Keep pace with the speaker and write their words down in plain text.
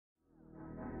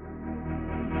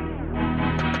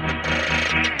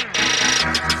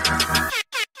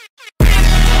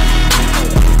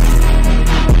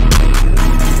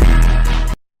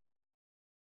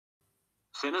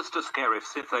Sinister Scarif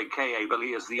Sith aka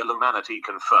Billy is the Illuminati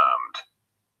confirmed.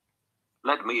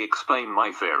 Let me explain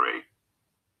my theory.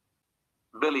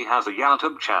 Billy has a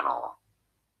YouTube channel.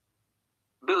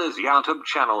 Billy's YouTube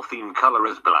channel theme color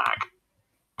is black.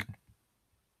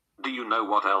 Do you know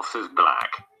what else is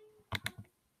black?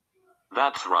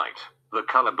 That's right, the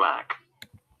color black.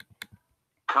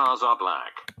 Cars are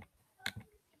black.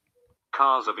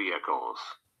 Cars are vehicles.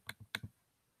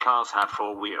 Cars have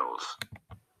 4 wheels.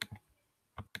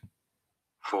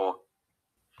 4.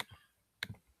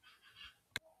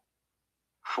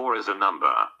 4 is a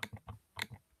number.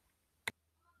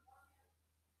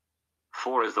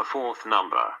 4 is the 4th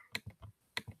number.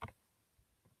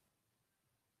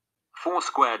 4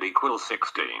 squared equals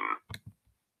 16.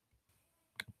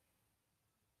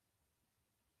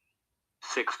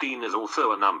 16 is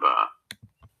also a number.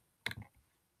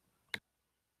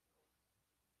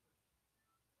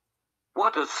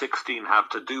 What does 16 have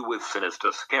to do with Sinister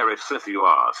Scarif Sith, you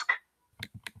ask?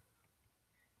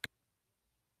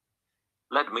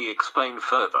 Let me explain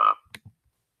further.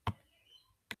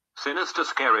 Sinister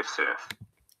Scarif Sith.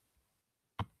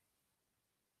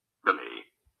 Billy.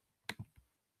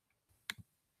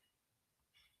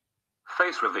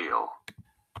 Face reveal.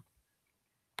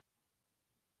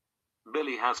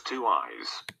 Billy has 2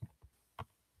 eyes.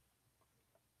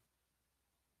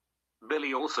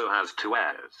 Billy also has 2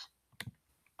 ears.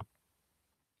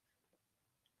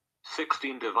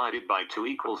 16 divided by 2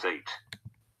 equals 8.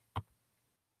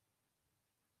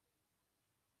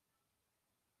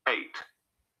 8.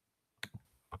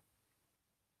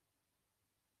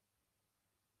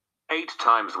 8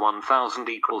 times 1000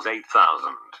 equals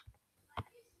 8000.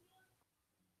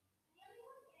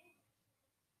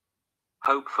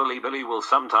 Hopefully Billy will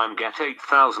sometime get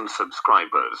 8,000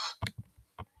 subscribers.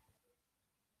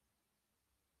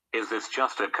 Is this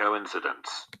just a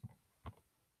coincidence?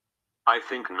 I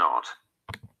think not.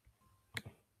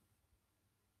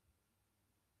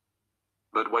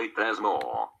 But wait, there's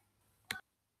more.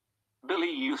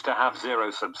 Billy used to have 0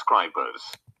 subscribers.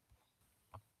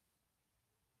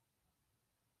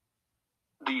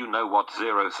 Do you know what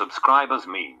 0 subscribers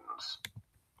means?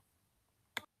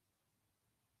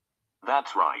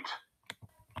 That's right.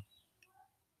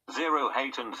 0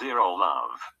 hate and 0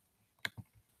 love.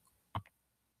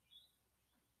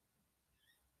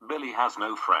 Billy has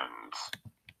no friends.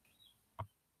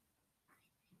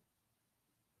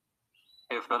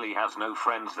 If Billy has no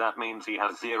friends, that means he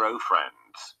has 0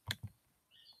 friends.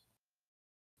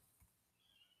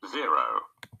 0.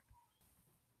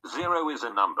 0 is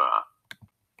a number.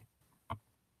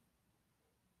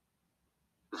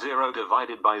 0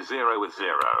 divided by 0 is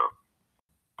 0.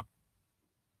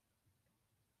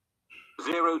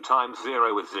 0 times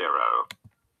 0 is 0.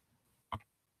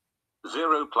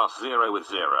 0 plus 0 is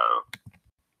 0.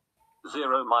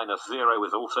 0 minus 0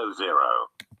 is also 0.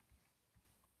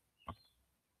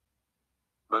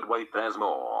 But wait, there's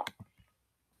more.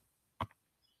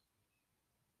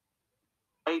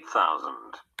 8,000.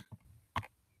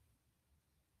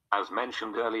 As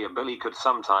mentioned earlier, Billy could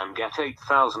sometime get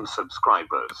 8,000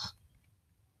 subscribers.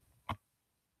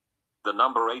 The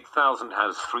number 8,000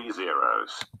 has 3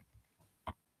 zeros.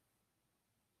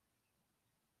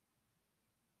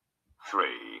 3.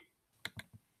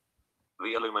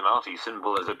 The Illuminati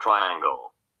symbol is a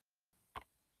triangle.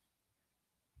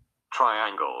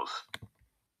 Triangles.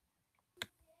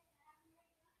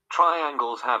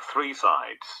 Triangles have 3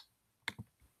 sides.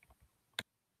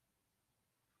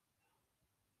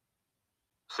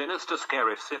 Sinister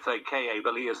Scarif Sith aka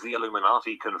Billy is the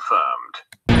Illuminati confirmed.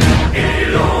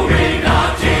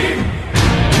 Illuminati,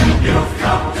 you've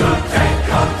come to take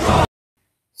control.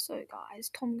 So guys,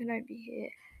 Thom Kenobi here.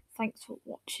 Thanks for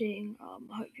watching.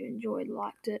 Hope you enjoyed,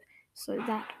 liked it. So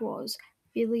that was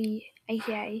Billy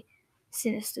aka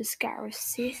Sinister Scarif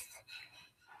Sith.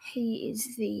 He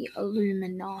is the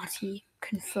Illuminati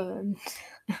confirmed.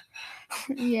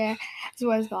 Yeah, as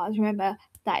always guys, remember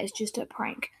that is just a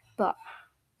prank, but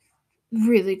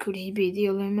really could he be the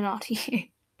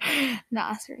Illuminati?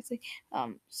 Nah, seriously.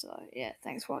 So yeah,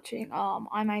 thanks for watching.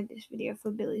 I made this video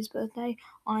for Billy's birthday.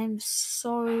 I'm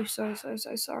so sorry.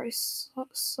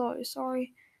 So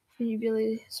sorry for you,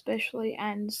 Billy, especially,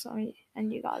 and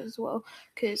you guys as well,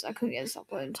 because I couldn't get this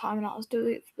uploaded in time, and I was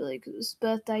doing it for Billy because it was his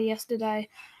birthday yesterday.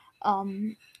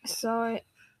 So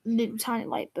little tiny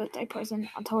late birthday present.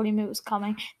 I told him it was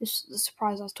coming. This was the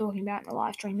surprise I was talking about in the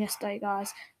live stream yesterday,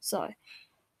 guys. So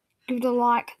give it a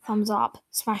like, thumbs up,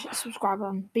 smash that subscribe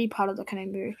button, be part of the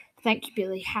Kenobi. Thank you,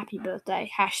 Billy. Happy birthday.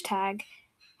 Hashtag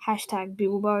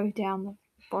Bilbo down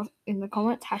in the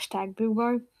comments. Hashtag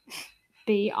Bilbo.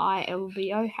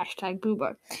 Bilbo. Hashtag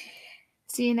Bilbo.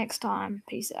 See you next time.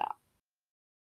 Peace out.